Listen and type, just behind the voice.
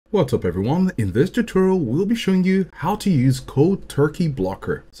What's up everyone, in this tutorial we'll be showing you how to use Cold Turkey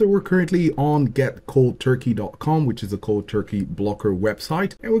Blocker. So we're currently on getcoldturkey.com, which is a Cold Turkey Blocker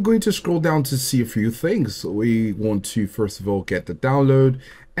website, and we're going to scroll down to see a few things. So we want to first of all get the download,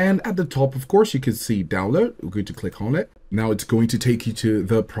 and at the top of course you can see download. We're going to click on it. Now it's going to take you to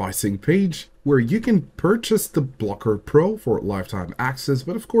the pricing page where you can purchase the Blocker Pro for lifetime access,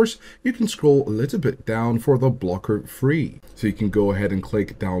 but of course you can scroll a little bit down for the Blocker Free. So you can go ahead and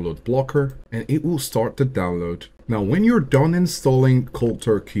click download Blocker and it will start the download. Now when you're done installing Cold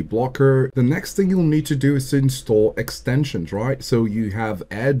Turkey Blocker, the next thing you'll need to do is to install extensions, right? So you have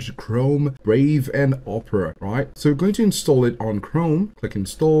Edge, Chrome, Brave and Opera, right? So we're going to install it on Chrome. Click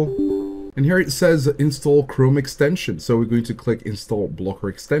install. And here it says install Chrome extension. So we're going to click install Blocker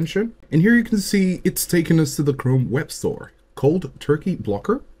extension. And here you can see it's taken us to the Chrome web store. Cold Turkey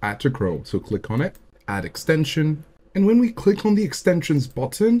Blocker, add to Chrome. So click on it, add extension. And when we click on the extensions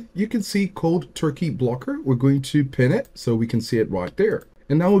button, you can see Cold Turkey Blocker. We're going to pin it so we can see it right there.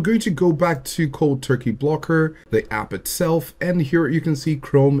 And now we're going to go back to Cold Turkey Blocker, the app itself, and here you can see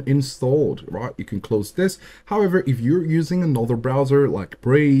Chrome installed, right? You can close this. However, if you're using another browser like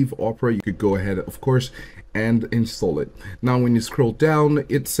Brave, Opera, you could go ahead, of course, and install it. Now, when you scroll down,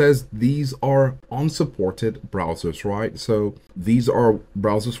 it says these are unsupported browsers, right? So these are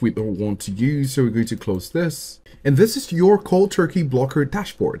browsers we don't want to use, so we're going to close this. And this is your Cold Turkey Blocker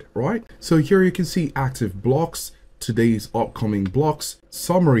dashboard, right? So here you can see active blocks, today's upcoming blocks,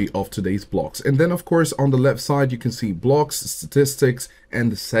 summary of today's blocks, and then of course on the left side you can see blocks, statistics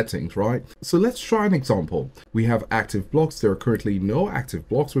and the settings, right? So let's try an example. We have active blocks. There are currently no active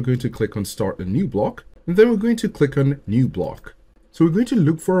blocks. We're going to click on start a new block, and then we're going to click on new block. So we're going to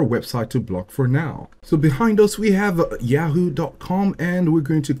look for a website to block for now. So behind us we have yahoo.com, and we're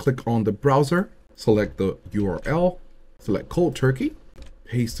going to click on the browser, select the URL, select Cold Turkey,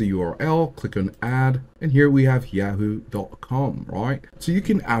 paste the URL, click on add, and here we have yahoo.com, right? So you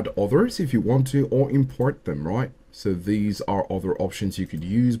can add others if you want to, or import them, right? So these are other options you could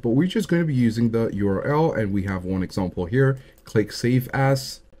use, but we're just going to be using the URL, and we have one example here. Click save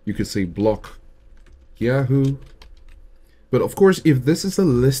as. You could say block Yahoo. But of course, if this is a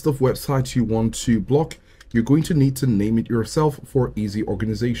list of websites you want to block, you're going to need to name it yourself for easy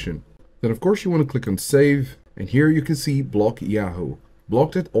organization. Then of course you want to click on save, and here you can see block Yahoo.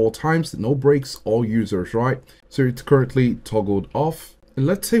 Blocked at all times, no breaks, all users, right? So it's currently toggled off. And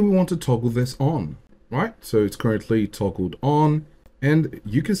let's say we want to toggle this on, right? So it's currently toggled on, and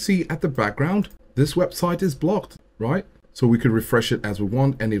you can see at the background, this website is blocked, right? So we could refresh it as we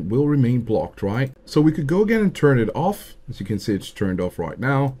want and it will remain blocked, right? So we could go again and turn it off. As you can see, it's turned off right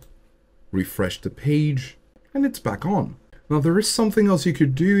now. Refresh the page and it's back on. Now there is something else you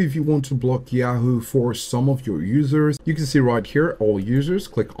could do if you want to block Yahoo for some of your users. You can see right here, all users,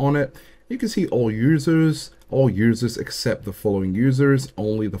 click on it. You can see all users except the following users,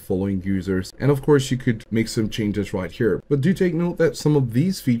 only the following users. And of course you could make some changes right here. But do take note that some of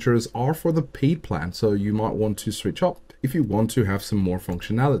these features are for the paid plan. So you might want to switch up if you want to have some more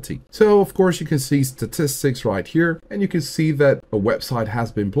functionality. So of course you can see statistics right here, and you can see that a website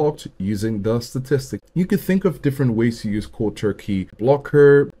has been blocked using the statistic. You could think of different ways to use Cold Turkey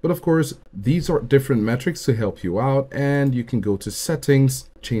Blocker, but of course these are different metrics to help you out, and you can go to settings,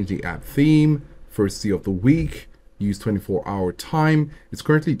 change the app theme, first day of the week, use 24-hour time. It's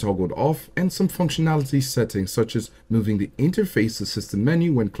currently toggled off, and some functionality settings such as moving the interface to system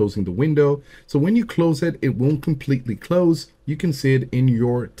menu when closing the window. So when you close it, it won't completely close. You can see it in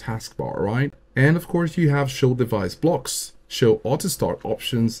your taskbar, right? And of course you have show device blocks, show auto start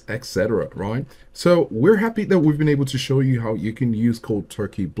options, etc., right? So we're happy that we've been able to show you how you can use Cold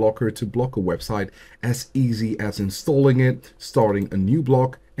Turkey Blocker to block a website as easy as installing it, starting a new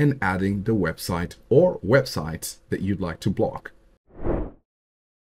block, and adding the website or websites that you'd like to block.